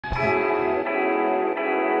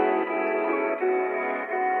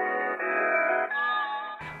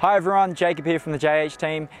Hi everyone, Jacob here from the JH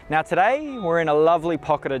team. Now today we're in a lovely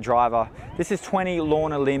pocketed driver. This is 20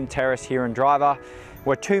 Lorna Limb Terrace here in Driver.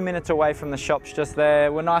 We're 2 minutes away from the shops just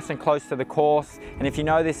there. We're nice and close to the course, and if you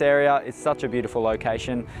know this area, it's such a beautiful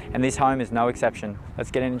location, and this home is no exception. Let's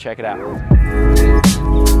get in and check it out.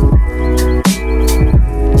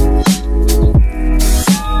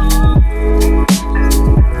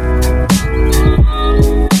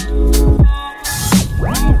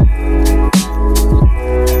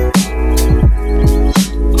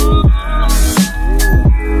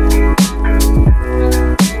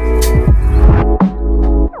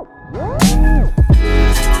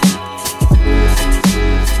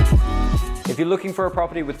 If you're looking for a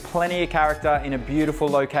property with plenty of character in a beautiful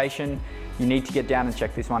location, you need to get down and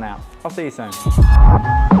check this one out. I'll see you soon.